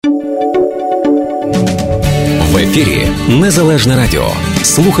ефірі Незалежне Радіо.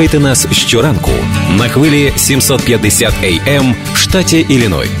 Слухайте нас щоранку на хвилі 750 AM в штаті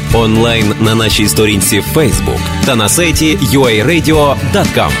Ілліной, онлайн на нашій сторінці в Facebook та на сайті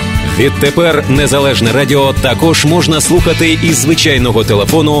uaradio.com. Відтепер Незалежне Радіо також можна слухати із звичайного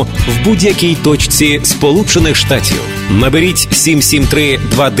телефону в будь-якій точці Сполучених Штатів. Наберіть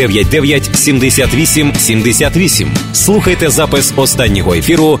 773-299-78-78. Слухайте запис останнього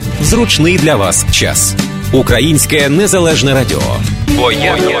ефіру в зручний для вас час. Українське Незалежне Радіо. Бо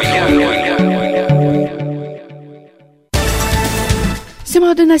я...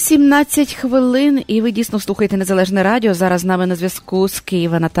 7:17, і ви дійсно слухаєте Незалежне Радіо. Зараз з нами на зв'язку з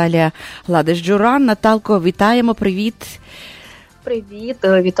Києва Наталія Джуран. Наталко, вітаємо, привіт. Привіт,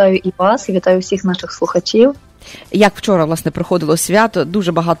 вітаю і вас, і вітаю всіх наших слухачів. Як вчора, власне, проходило свято,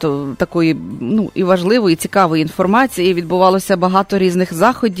 дуже багато такої, і важливої, і цікавої інформації, відбувалося багато різних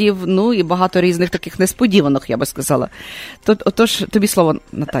заходів, і багато різних таких несподіванок, я би сказала. Отож, тобі слово,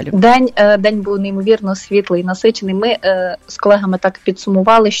 Наталю. День був неймовірно світлий, насичений. Ми з колегами так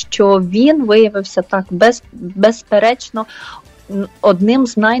підсумували, що він виявився так безперечно одним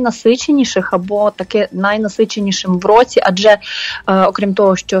з найнасиченіших або таки найнасиченішим в році, адже окрім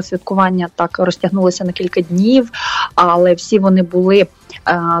того, що святкування так розтягнулося на кілька днів, але всі вони були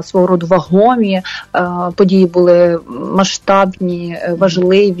свого роду вагомі, події були масштабні,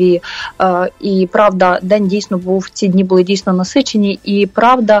 важливі, і правда, день дійсно був, ці дні були дійсно насичені, і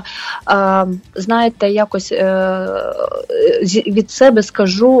правда, знаєте, якось від себе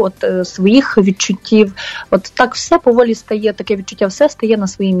скажу, своїх відчуттів, так все поволі стає, таке відчуття, все стає на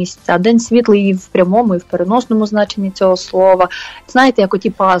свої місця. День світлий і в прямому, і в переносному значенні цього слова. Знаєте, як оті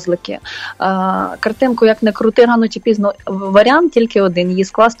пазлики. Картинку, як не крути, рано чи пізно, варіант тільки один. Її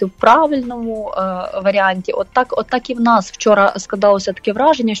скласти в правильному варіанті. Отак і в нас вчора складалося таке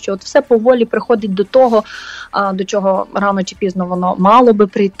враження, що все поволі приходить до того, до чого рано чи пізно воно мало би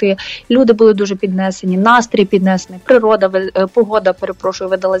прийти. Люди були дуже піднесені, настрій піднесений, погода,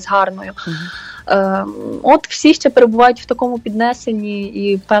 видалась гарною. Всі ще перебувають в такому піднесенні,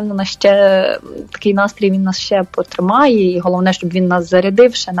 і впевнена, ще такий настрій він нас ще потримає, і головне, щоб він нас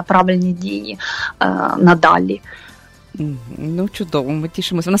зарядив ще на правильні дії надалі. Чудово, ми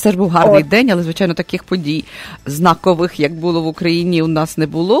тішимося. У нас теж був гарний день, але, звичайно, таких подій знакових, як було в Україні, у нас не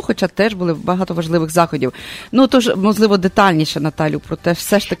було, хоча теж були багато важливих заходів. Тож, можливо, детальніше, Наталю, про те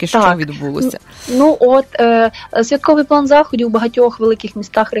все ж таки, що відбулося. Святковий план заходів у багатьох великих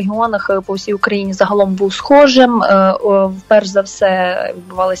містах, регіонах по всій Україні загалом був схожим. Перш за все,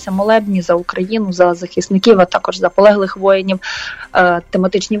 відбувалися молебні за Україну, за захисників, а також за полеглих воїнів,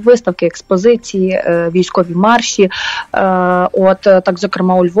 тематичні виставки, експозиції, військові марші. Так,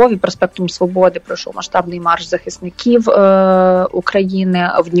 зокрема, у Львові проспектом Свободи пройшов масштабний марш захисників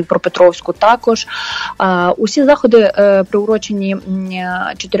України, в Дніпропетровську також. Усі заходи, приурочені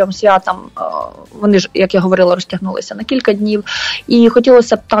 4 святам, вони ж, як я говорила, розтягнулися на кілька днів. І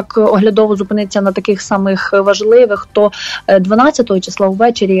хотілося б так оглядово зупинитися на таких самих важливих, то 12 числа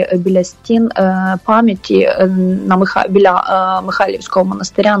увечері біля стін пам'яті біля Михайлівського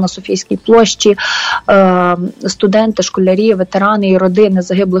монастиря на Софійській площі студенти, школярі, ветерани і родини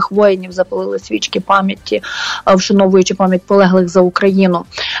загиблих воїнів запалили свічки пам'яті, вшановуючи пам'ять полеглих за Україну.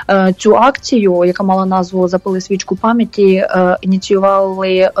 Цю акцію, яка мала назву «Запали свічку пам'яті»,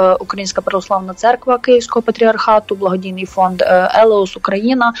 ініціювали Українська православна церква Київського патріархату, благодійний фонд «Елеос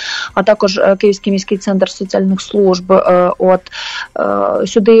Україна», а також Київський міський центр соціальних служб.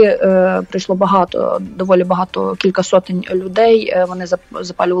 Сюди прийшло доволі багато, кілька сотень людей. Вони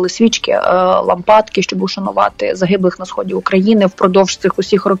запалювали свічки, лампадки, щоб ушанувати загиблих на сході України впродовж цих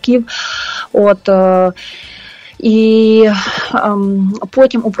усіх років. І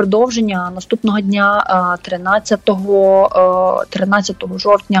потім у продовження наступного дня, 13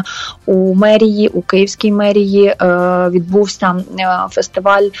 жовтня, у Київській мерії відбувся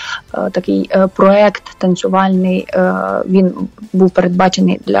фестиваль, такий проект танцювальний. Він був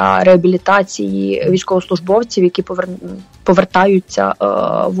передбачений для реабілітації військовослужбовців, які повертаються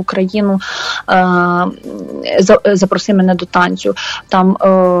в Україну. Запроси мене до танцю. Там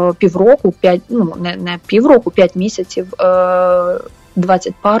півроку, 5 місяців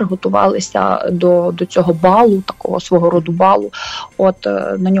 20 пар готувалися до цього балу, такого свого роду балу.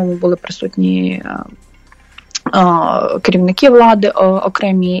 На ньому були присутні керівники влади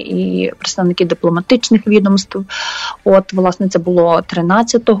окремі і представники дипломатичних відомств. Власне, це було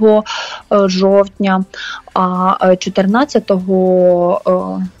 13 жовтня, а 14-го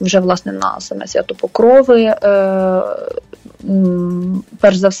вже, власне, на саме свято Покрови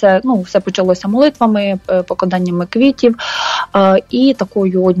перш за все, все почалося молитвами, покладаннями квітів, і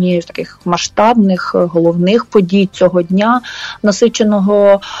такою однією з таких масштабних, головних подій цього дня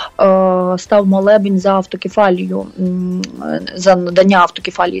насиченого став молебень за автокефалію, за надання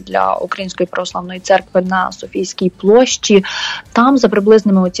автокефалії для Української православної церкви на Софійській площі. Там, за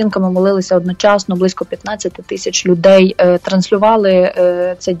приблизними оцінками, молилися одночасно близько 15 тисяч людей. Транслювали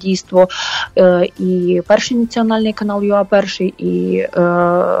це дійство і перший національний канал ЮА Перший, і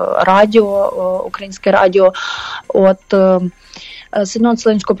радіо, Українське радіо. Синод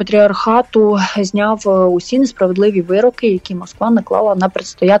Вселенського патріархату зняв усі несправедливі вироки, які Москва наклала на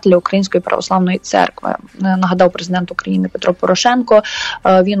предстоятеля Української православної церкви. Нагадав президент України Петро Порошенко.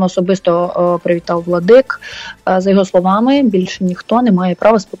 Він особисто привітав владик. За його словами, більше ніхто не має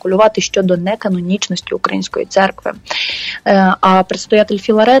права спекулювати щодо неканонічності Української церкви. А предстоятель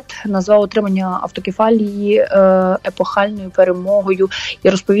Філарет назвав отримання автокефалії епохальною перемогою і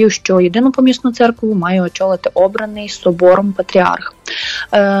розповів, що єдину помісну церкву має очолити обраний собором патріарх.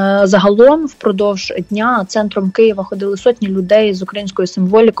 Загалом впродовж дня центром Києва ходили сотні людей з українською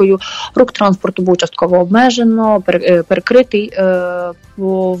символікою. Рух транспорту був частково обмежено, перекритий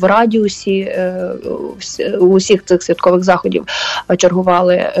в радіусі усіх цих святкових заходів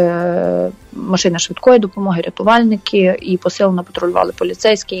чергували машини швидкої допомоги, рятувальники, і посилено патрулювали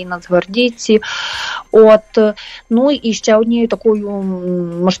поліцейські і нацгвардійці. І ще однією такою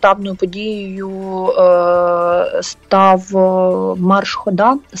масштабною подією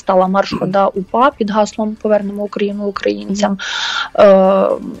стала марш-хода УПА під гаслом «Повернемо Україну українцям»,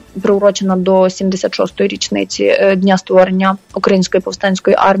 приурочена до 76-ї річниці дня створення Української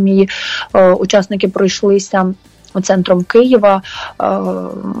повстанської армії. Учасники пройшлися центром Києва.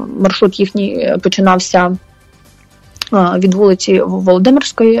 Маршрут їхній починався від вулиці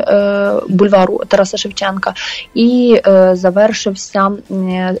Володимирської, бульвару Тараса Шевченка, і завершився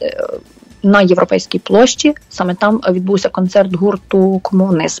на Європейській площі. Саме там відбувся концерт гурту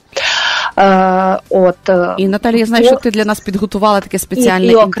 «Комунизм». І, Наталія, я знаю, що ти для нас підготувала таке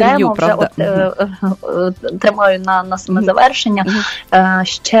спеціальне інтерв'ю, правда? Тримаю на саме завершення.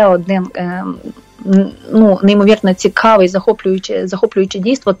 Ще один неймовірно цікавий, захоплююче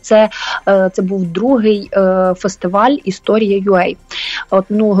дійство. Це був другий фестиваль «Історія UA».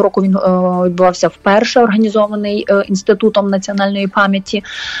 Минулого року він відбувався вперше, організований Інститутом національної пам'яті.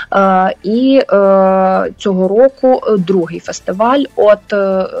 І цього року другий фестиваль.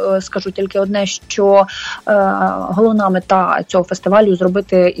 Скажу тільки одне, що головна мета цього фестивалю –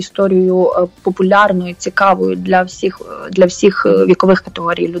 зробити історію популярною, цікавою для всіх вікових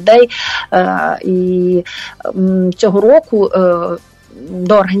категорій людей. І цього року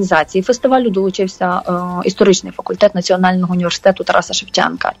до організації фестивалю долучився історичний факультет Національного університету Тараса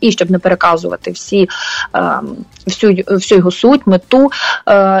Шевченка. І щоб не переказувати всю його суть, мету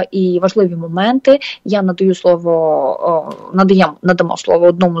і важливі моменти, я надамо слово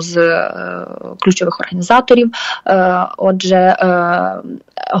одному з ключових організаторів. Отже,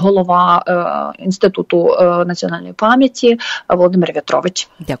 голова Інституту національної пам'яті Володимир В'ятрович.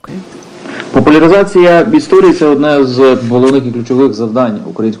 Дякую. Популяризація історії – це одне з головних і ключових завдань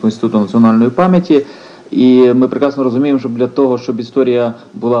Українського інституту національної пам'яті. І ми прекрасно розуміємо, що для того, щоб історія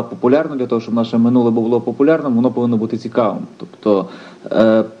була популярною, для того, щоб наше минуле було популярним, воно повинно бути цікавим. Тобто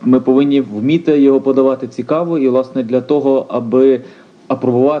ми повинні вміти його подавати цікаво, і, власне, для того, аби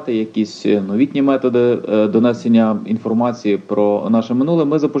апробувати якісь новітні методи донесення інформації про наше минуле,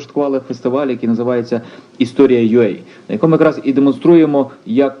 ми започаткували фестиваль, який називається «Історія UA», на якому якраз і демонструємо,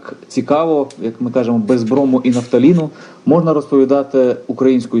 як цікаво, як ми кажемо, без брому і нафталіну можна розповідати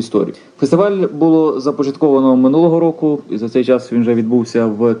українську історію. Фестиваль було започатковано минулого року, і за цей час він вже відбувся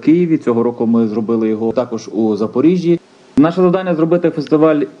в Києві. Цього року ми зробили його також у Запоріжжі. Наше завдання – зробити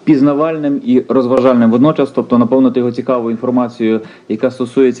фестиваль пізнавальним і розважальним водночас, тобто наповнити його цікавою інформацією, яка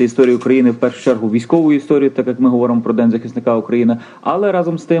стосується історії України, в першу чергу військової історії, так як ми говоримо про День захисника України, але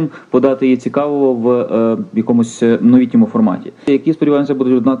разом з тим подати її цікаво в якомусь новітньому форматі, які, сподіваємося,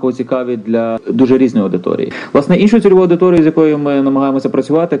 будуть однаково цікаві для дуже різної аудиторії. Власне, іншою цільовою аудиторією, з якою ми намагаємося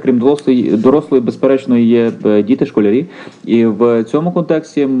працювати, крім дорослої, безперечно, є діти, школярі. І в цьому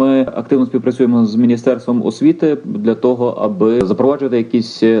контексті ми активно співпрацюємо з Міністерством освіти для того, аби запроваджувати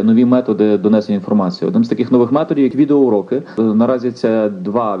якісь нові методи донесення інформації. Одним з таких нових методів, як відеоуроки. Наразі це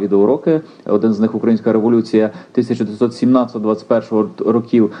 2 відеоуроки. Один з них «Українська революція 1917-21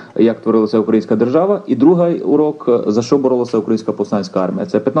 років, як творилася українська держава». І другий урок «За що боролася українська повстанська армія».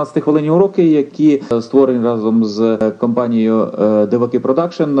 Це 15-хвилинні уроки, які створені разом з компанією «Диваки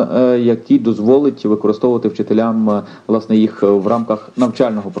Продакшн», які дозволить використовувати вчителям, власне, їх в рамках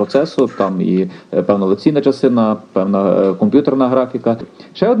навчального процесу. Там і певна лекційна частина, певна комп'ютерна графіка.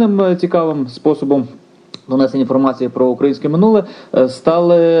 Ще одним цікавим способом донесення інформації про українське минуле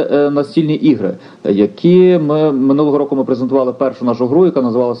стали настільні ігри, які ми минулого року ми презентували першу нашу гру, яка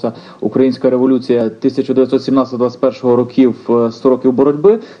називалася «Українська революція 1917-21 років. 100 років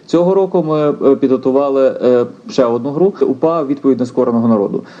боротьби». Цього року ми підготували ще одну гру «УПА. Відповідь нескореного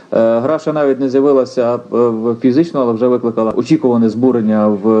народу». Гра ще навіть не з'явилася фізично, але вже викликала очікуване збурення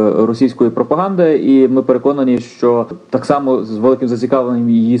в російської пропаганди, і ми переконані, що так само з великим зацікавленням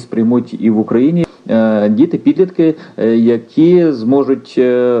її сприймуть і в Україні. Діти, підлітки, які зможуть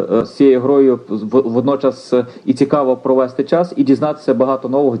з цією грою водночас і цікаво провести час, і дізнатися багато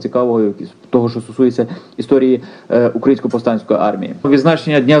нового, цікавого, того, що стосується історії Української повстанської армії.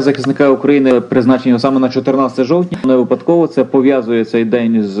 Відзначення Дня захисника України призначено саме на 14 жовтня. Не випадково це пов'язує цей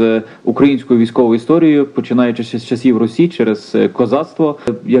день з українською військовою історією, починаючи з часів Русі, через козацтво,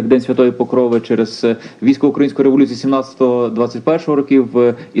 як День Святої Покрови, через військово-українську революцію 17-21 років,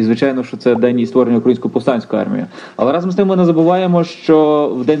 і, звичайно, що це день створення Української повстанської армії. Але разом з тим ми не забуваємо,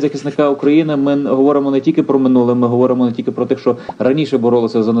 що в День захисника України ми говоримо не тільки про минуле, ми говоримо не тільки про тих, що раніше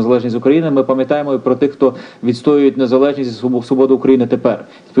боролися за незалежність України, ми пам'ятаємо і про тих, хто відстоюють незалежність і свободу України тепер.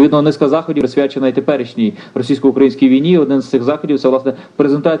 Відповідно, низка заходів присвячена і теперішній російсько-українській війні. Один з цих заходів – це, власне,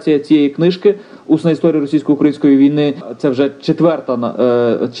 презентація цієї книжки «Усна історія російсько-української війни». Це вже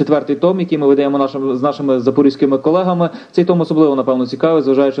четвертий том, який ми видаємо з нашими запорізькими колегами. Цей том особливо, напевно, цікавий,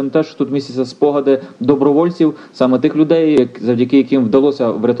 зважаючи на те, що тут містяться спогади добровольців, саме тих людей, завдяки яким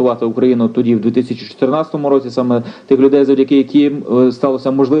вдалося врятувати Україну тоді, в 2014 році, саме тих людей, завдяки яким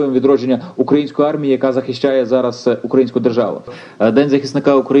сталося можливим відродження української армії, яка захищає зараз українську державу. День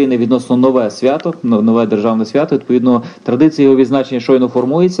захисника України відносно нове свято, нове державне свято, відповідно, традиції його відзначення щойно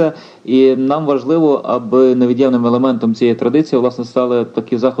формується, і нам важливо, аби невід'ємним елементом цієї традиції, власне, стали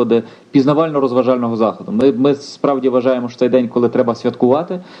такі заходи пізнавально-розважального заходу. Ми справді вважаємо, що цей день, коли треба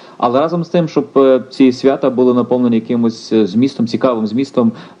святкувати, але разом з тим, щоб ці свята були наповнені якимось змістом, цікавим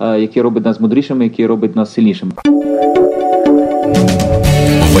змістом, який робить нас мудрішими, який робить нас сильнішими.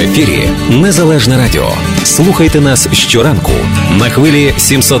 В ефірі Незалежне Радіо. Слухайте нас щоранку на хвилі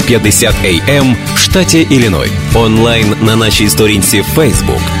 750 AM в штаті Ілліной. Онлайн на нашій сторінці в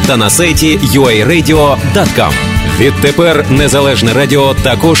Facebook та на сайті uaradio.com. Відтепер Незалежне Радіо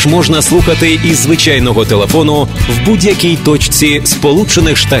також можна слухати із звичайного телефону в будь-якій точці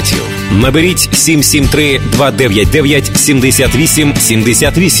Сполучених Штатів. Наберіть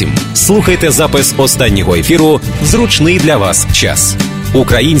 773-299-78-78. Слухайте запис останнього ефіру в зручний для вас час.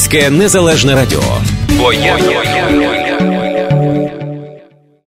 Українське Незалежне Радіо. Бо я